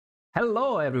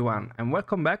Hello everyone and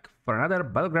welcome back for another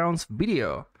Battlegrounds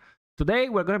video. Today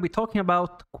we're going to be talking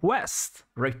about quests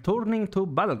returning to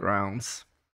Battlegrounds.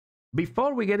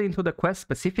 Before we get into the quest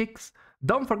specifics,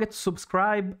 don't forget to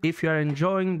subscribe if you are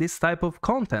enjoying this type of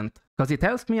content, because it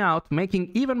helps me out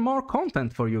making even more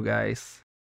content for you guys.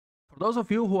 For those of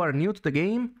you who are new to the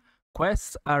game,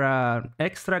 quests are an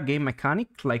extra game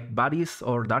mechanic like buddies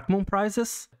or Dark Moon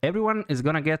prizes. Everyone is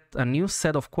gonna get a new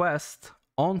set of quests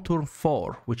on turn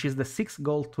 4, which is the 6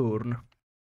 gold turn.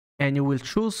 And you will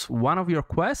choose one of your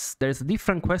quests. There's a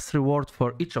different quest reward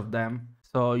for each of them.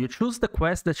 So you choose the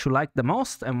quest that you like the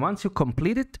most, and once you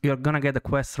complete it, you're gonna get a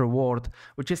quest reward,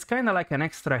 which is kinda like an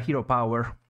extra hero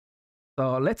power.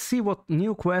 So let's see what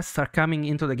new quests are coming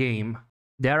into the game.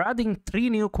 They are adding 3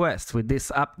 new quests with this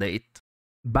update.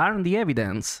 Burn the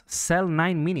evidence, sell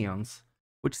 9 minions,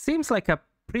 which seems like a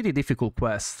pretty difficult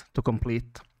quest to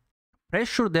complete.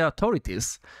 Pressure the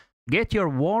authorities, get your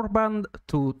warband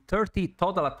to 30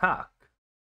 total attack,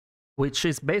 which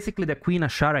is basically the Queen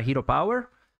Ashara hero power,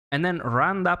 and then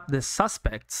round up the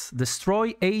suspects,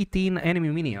 destroy 18 enemy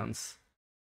minions,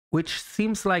 which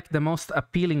seems like the most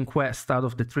appealing quest out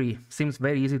of the 3, seems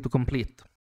very easy to complete.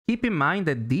 Keep in mind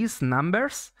that these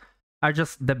numbers are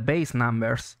just the base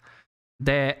numbers.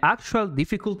 The actual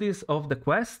difficulties of the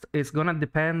quest is gonna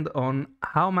depend on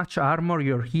how much armor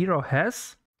your hero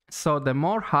has. So the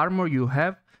more armor you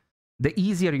have, the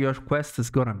easier your quest is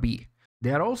gonna be.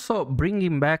 They are also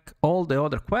bringing back all the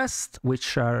other quests,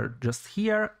 which are just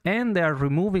here, and they are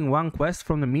removing one quest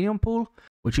from the minion pool,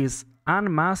 which is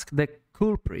Unmask the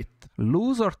Culprit,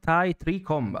 lose or tie 3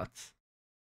 combats.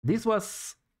 This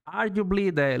was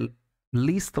arguably the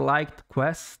least liked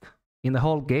quest in the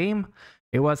whole game.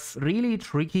 It was really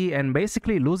tricky, and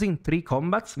basically losing 3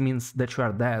 combats means that you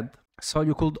are dead. So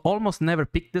you could almost never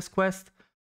pick this quest,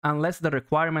 unless the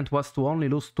requirement was to only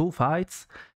lose 2 fights,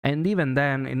 and even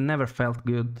then it never felt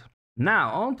good. Now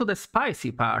on to the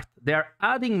spicy part. They're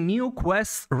adding new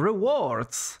quest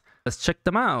rewards. Let's check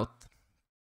them out.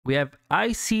 We have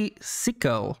Icy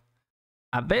Sickle.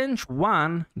 Avenge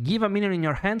 1, give a minion in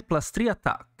your hand plus 3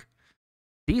 attack.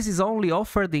 This is only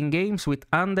offered in games with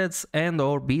undeads and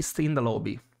or beasts in the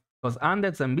lobby, because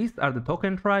undeads and beasts are the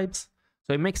token tribes.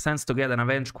 So it makes sense to get an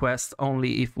Avenge quest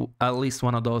only if at least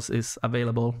one of those is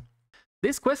available.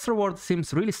 This quest reward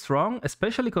seems really strong,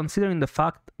 especially considering the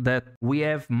fact that we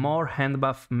have more hand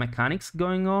buff mechanics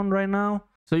going on right now.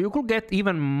 So you could get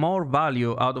even more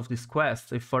value out of this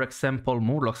quest if, for example,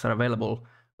 Murlocs are available,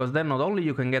 because then not only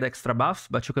you can get extra buffs,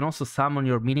 but you can also summon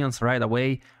your minions right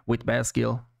away with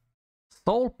Basgil.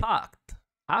 Soul Pact.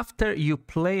 After you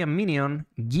play a minion,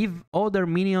 give other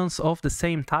minions of the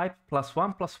same type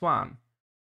 +1/+1.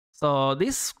 So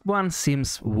this one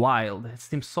seems wild, it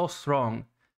seems so strong.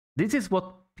 This is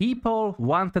what people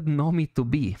wanted Nomi to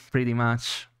be, pretty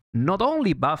much. Not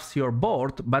only buffs your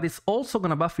board, but it's also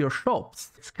gonna buff your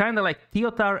shops. It's kinda like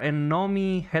Teotar and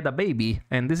Nomi had a baby,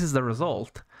 and this is the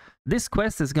result. This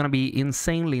quest is gonna be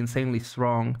insanely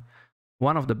strong.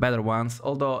 One of the better ones,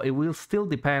 although it will still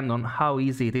depend on how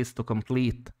easy it is to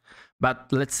complete.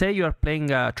 But let's say you are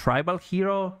playing a tribal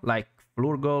hero, like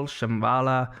Flurgol,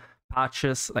 Shambhala,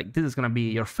 Patches, like this is gonna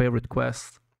be your favorite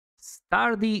quest.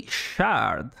 Sturdy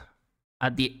Shard.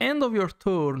 At the end of your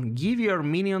turn, give your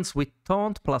minions with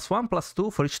taunt +1/+2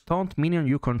 for each taunt minion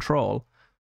you control.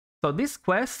 So this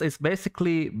quest is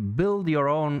basically build your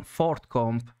own fort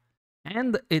comp,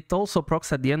 and it also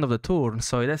procs at the end of the turn,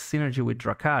 so it has synergy with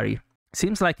Drakari.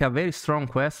 Seems like a very strong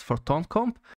quest for taunt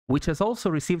comp, which has also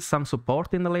received some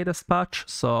support in the latest patch,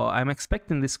 so I'm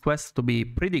expecting this quest to be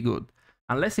pretty good.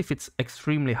 Unless if it's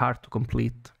extremely hard to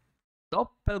complete.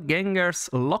 Doppelganger's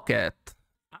Locket.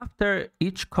 After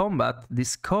each combat,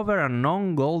 discover a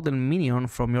non-golden minion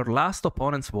from your last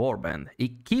opponent's warband.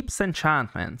 It keeps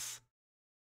enchantments.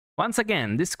 Once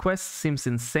again, this quest seems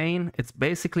insane. It's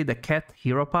basically the cat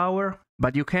hero power,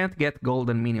 but you can't get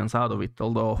golden minions out of it,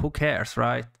 although who cares,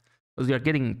 right? Because you're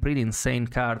getting pretty insane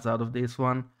cards out of this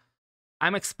one.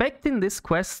 I'm expecting this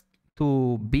quest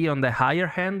to be on the higher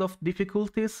hand of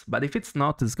difficulties, but if it's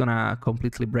not, it's gonna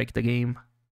completely break the game.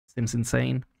 Seems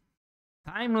insane.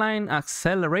 Timeline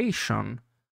Acceleration.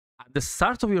 At the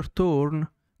start of your turn,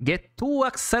 get 2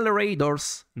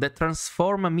 accelerators that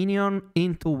transform a minion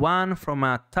into one from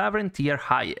a tavern tier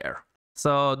higher.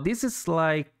 So this is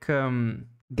like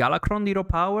Galakron hero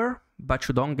power, but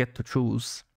you don't get to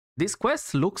choose. This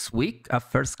quest looks weak at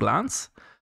first glance,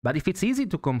 but if it's easy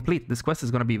to complete, this quest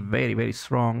is gonna be very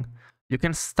strong. You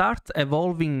can start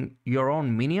evolving your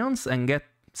own minions and get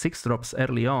 6 drops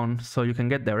early on, so you can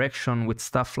get direction with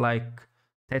stuff like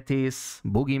Tethys,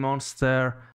 Boogie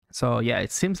Monster, So yeah,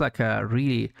 it seems like a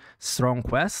really strong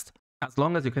quest. as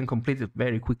long as you can complete it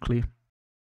very quickly.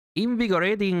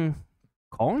 Invigorating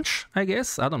conch, I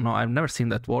guess? I don't know, I've never seen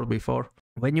that word before.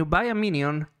 When you buy a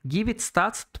minion, give its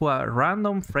stats to a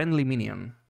random friendly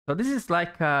minion. So this is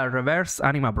like a reverse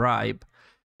Anima Bribe.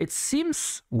 It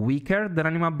seems weaker than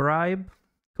Anima Bribe,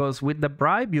 because with the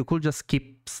bribe you could just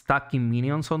keep stacking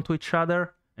minions onto each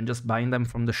other and just buying them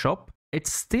from the shop.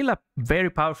 It's still a very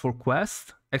powerful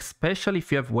quest, especially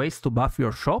if you have ways to buff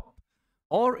your shop,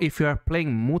 or if you are playing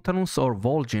Mutanus or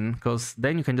Vol'jin, because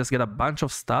then you can just get a bunch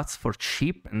of stats for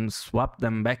cheap and swap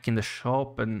them back in the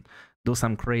shop and do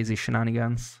some crazy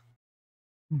shenanigans.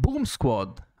 Boom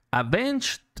Squad.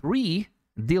 Avenge 3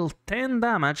 deal 10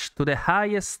 damage to the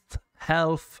highest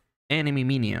health enemy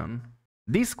minion.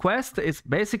 This quest is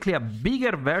basically a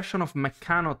bigger version of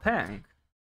Mechano Tank.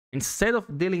 Instead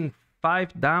of dealing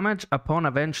 5 damage upon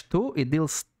Avenge 2, it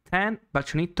deals 10,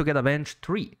 but you need to get Avenge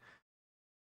 3.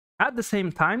 At the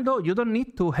same time though, you don't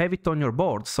need to have it on your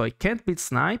board, so it can't be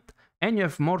sniped, and you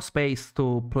have more space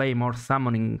to play more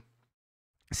summoning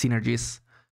synergies.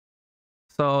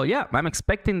 So yeah, I'm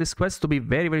expecting this quest to be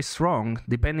very, very strong,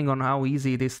 depending on how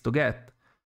easy it is to get.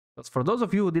 Because for those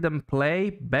of you who didn't play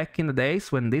back in the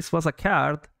days when this was a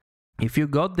card, if you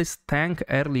got this tank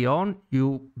early on,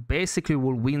 you basically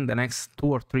will win the next 2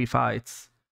 or 3 fights.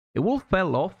 It will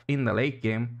fall off in the late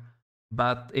game,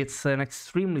 but it's an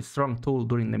extremely strong tool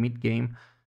during the mid game.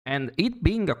 And it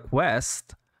being a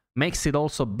quest makes it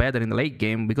also better in the late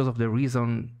game because of the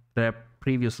reason that I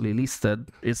previously listed.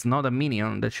 It's not a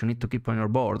minion that you need to keep on your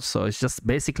board, so it's just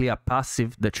basically a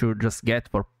passive that you just get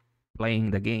for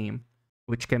playing the game,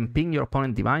 which can ping your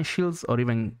opponent Divine Shields or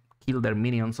even kill their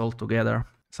minions altogether.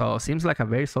 So seems like a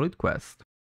very solid quest.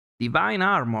 Divine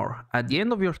Armor. At the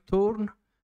end of your turn,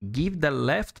 give the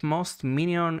leftmost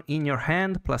minion in your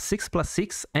hand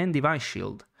 +6/+6 and Divine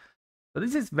Shield. So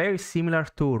this is very similar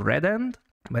to Red End,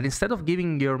 but instead of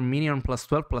giving your minion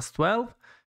 +12/+12,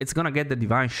 it's gonna get the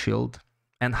Divine Shield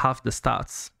and half the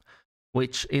stats,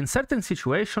 which in certain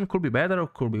situations could be better or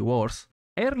could be worse.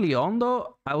 Early on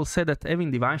though, I will say that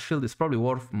having Divine Shield is probably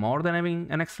worth more than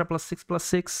having an extra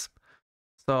 +6/+6.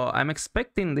 So I'm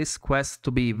expecting this quest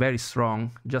to be very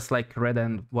strong, just like Red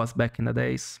End was back in the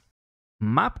days.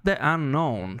 Map the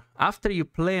Unknown. After you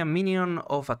play a minion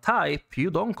of a type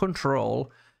you don't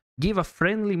control, give a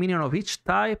friendly minion of each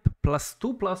type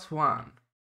 +2/+1.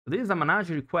 This is a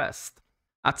menagerie quest.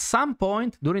 At some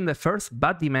point during the first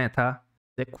buddy meta,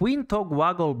 the Queen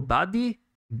Togwaggle buddy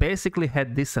basically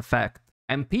had this effect,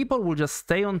 and people will just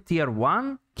stay on tier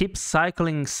 1, keep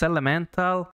cycling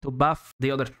Elemental to buff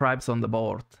the other tribes on the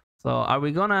board. So are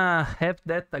we gonna have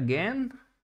that again?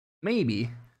 Maybe.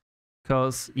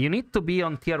 Because you need to be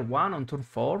on tier 1 on turn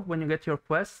 4 when you get your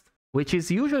quest, which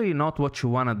is usually not what you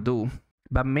wanna do.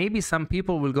 But maybe some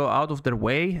people will go out of their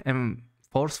way and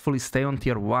forcefully stay on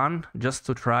tier 1 just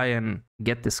to try and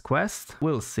get this quest.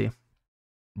 We'll see.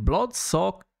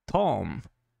 Bloodsoaked Tom.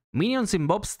 Minions in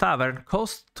Bob's Tavern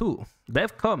cost 2.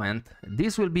 Dev comment,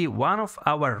 this will be one of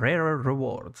our rarer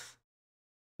rewards.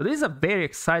 So this is a very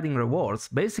exciting reward.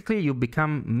 Basically you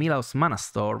become Milau's Mana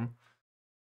Storm.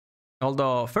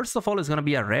 Although first of all it's gonna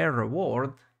be a rare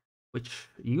reward, which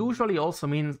usually also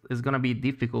means it's gonna be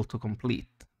difficult to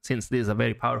complete, since this is a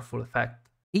very powerful effect.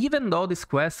 Even though this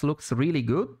quest looks really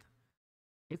good,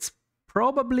 it's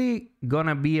probably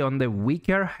gonna be on the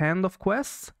weaker hand of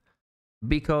quests,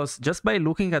 because just by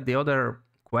looking at the other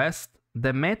quest,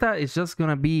 the meta is just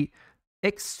gonna be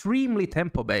extremely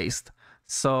tempo based.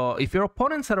 So if your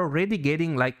opponents are already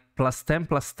getting like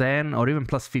 +10/+10 or even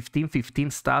 +15/15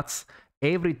 stats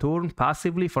every turn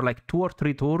passively for like 2 or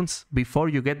 3 turns before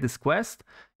you get this quest,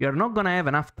 you're not gonna have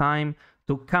enough time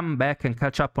to come back and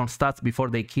catch up on stats before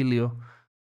they kill you.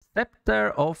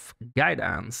 Scepter of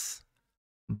Guidance.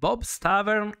 Bob's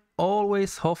Tavern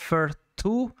always offers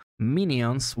 2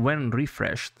 minions when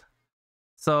refreshed.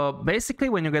 So basically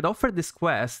when you get offered this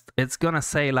quest, it's gonna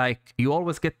say like you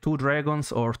always get 2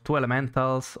 dragons or 2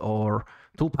 elementals or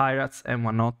 2 pirates and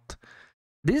whatnot.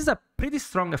 This is a pretty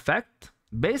strong effect.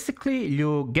 Basically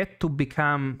you get to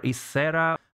become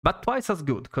Ysera, but twice as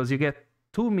good, because you get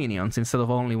 2 minions instead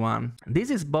of only 1. This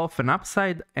is both an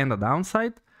upside and a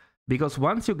downside, because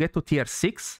once you get to tier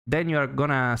 6, then you're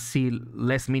gonna see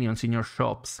less minions in your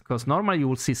shops, because normally you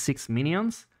will see 6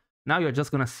 minions. Now you're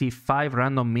just gonna see 5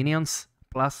 random minions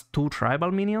plus 2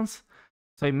 tribal minions.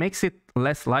 So it makes it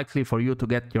less likely for you to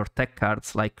get your tech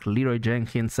cards like Leroy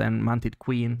Jenkins and Manted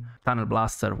Queen, Tunnel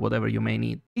Blaster, whatever you may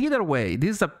need. Either way,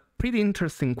 this is a pretty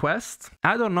interesting quest.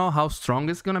 I don't know how strong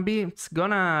it's gonna be. It's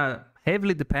gonna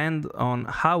heavily depend on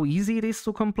how easy it is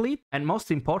to complete, and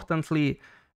most importantly,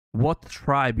 what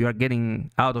tribe you are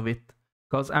getting out of it.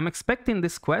 because I'm expecting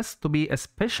this quest to be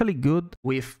especially good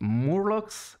with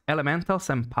Murlocs, Elementals,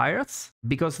 and Pirates,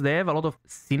 because they have a lot of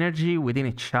synergy within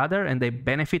each other and they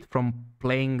benefit from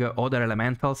playing other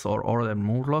Elementals or other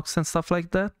Murlocs and stuff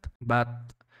like that. But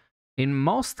in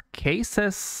most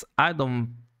cases, I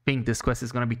don't think this quest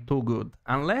is going to be too good,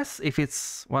 unless if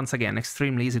it's, once again,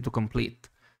 extremely easy to complete.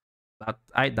 But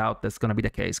I doubt that's going to be the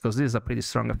case, because this is a pretty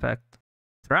strong effect.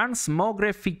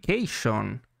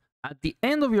 Transmogrification. At the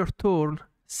end of your turn,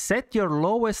 set your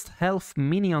lowest health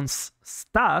minion's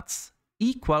stats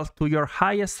equal to your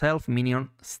highest health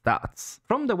minion stats.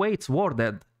 From the way it's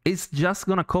worded, it's just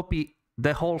gonna copy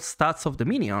the whole stats of the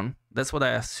minion. That's what I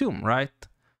assume, right?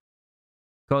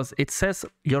 Because it says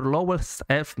your lowest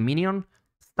health minion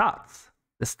stats.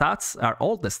 The stats are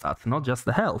all the stats, not just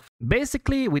the health.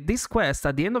 Basically, with this quest,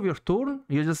 at the end of your turn,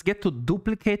 you just get to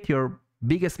duplicate your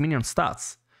biggest minion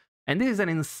stats. And this is an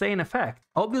insane effect.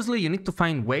 Obviously, you need to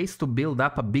find ways to build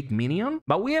up a big minion,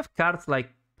 but we have cards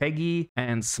like Peggy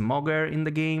and Smogger in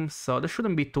the game, so this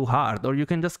shouldn't be too hard, or you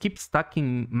can just keep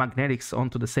stacking magnetics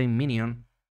onto the same minion.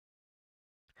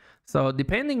 So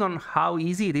depending on how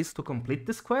easy it is to complete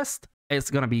this quest,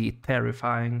 it's gonna be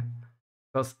terrifying.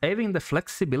 Because having the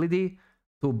flexibility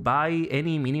to buy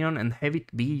any minion and have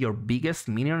it be your biggest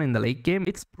minion in the late game,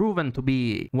 it's proven to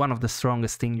be one of the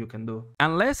strongest things you can do.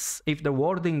 Unless if the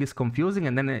wording is confusing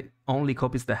and then it only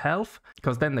copies the health,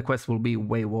 because then the quest will be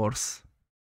way worse.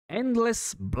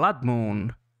 Endless Blood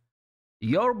Moon.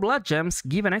 Your blood gems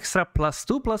give an extra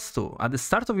 +2/+2. At the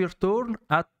start of your turn,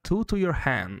 add 2 to your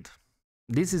hand.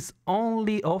 This is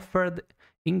only offered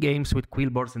in games with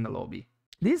quillboards in the lobby.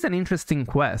 This is an interesting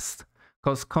quest,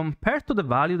 because compared to the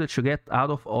value that you get out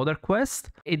of other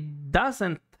quests, it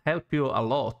doesn't help you a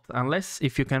lot, unless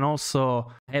if you can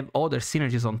also have other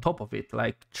synergies on top of it,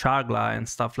 like Chargla and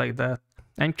stuff like that.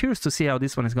 I'm curious to see how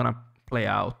this one is gonna play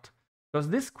out, because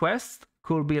this quest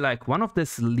could be like one of the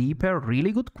sleeper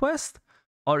really good quests,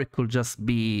 or it could just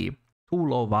be too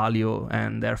low value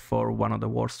and therefore one of the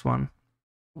worst one.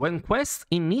 When quests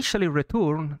initially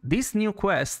return, this new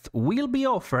quest will be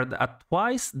offered at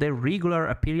twice the regular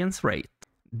appearance rate.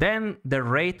 Then the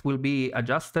rate will be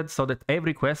adjusted so that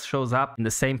every quest shows up in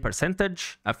the same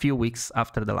percentage a few weeks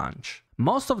after the launch.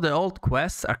 Most of the old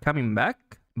quests are coming back,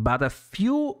 but a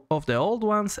few of the old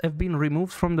ones have been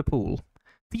removed from the pool.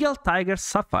 Teal Tiger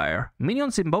Sapphire.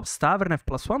 Minions in Bob's Tavern have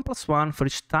 +1/+1 for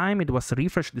each time it was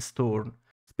refreshed this turn.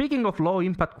 Speaking of low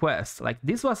impact quests, like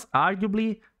this was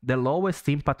arguably the lowest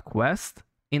impact quest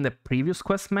in the previous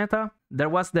quest meta. There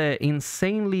was the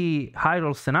insanely high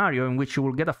roll scenario in which you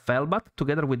will get a Fellbat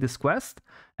together with this quest,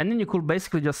 and then you could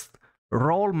basically just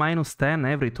roll -10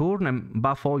 every turn and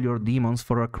buff all your demons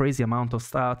for a crazy amount of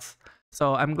stats.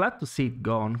 So I'm glad to see it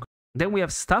gone. Then we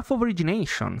have Staff of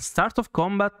Origination. Start of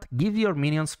combat, give your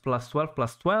minions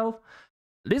 +12/+12.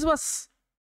 This was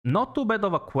not too bad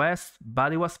of a quest,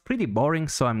 but it was pretty boring,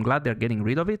 so I'm glad they're getting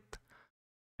rid of it.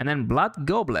 And then Blood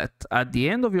Goblet. At the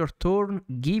end of your turn,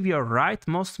 give your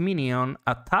rightmost minion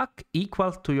attack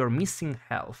equal to your missing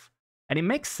health. And it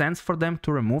makes sense for them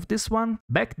to remove this one.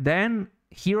 Back then,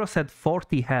 heroes had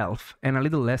 40 health and a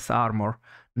little less armor.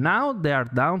 Now they are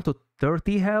down to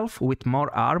 30 health with more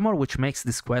armor, which makes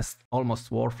this quest almost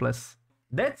worthless.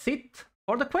 That's it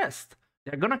for the quest.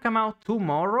 They're gonna come out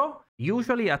tomorrow,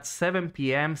 usually at 7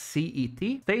 PM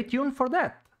CET. Stay tuned for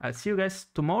that. I'll see you guys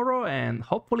tomorrow, and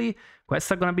hopefully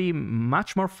quests are gonna be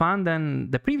much more fun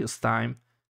than the previous time.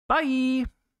 Bye!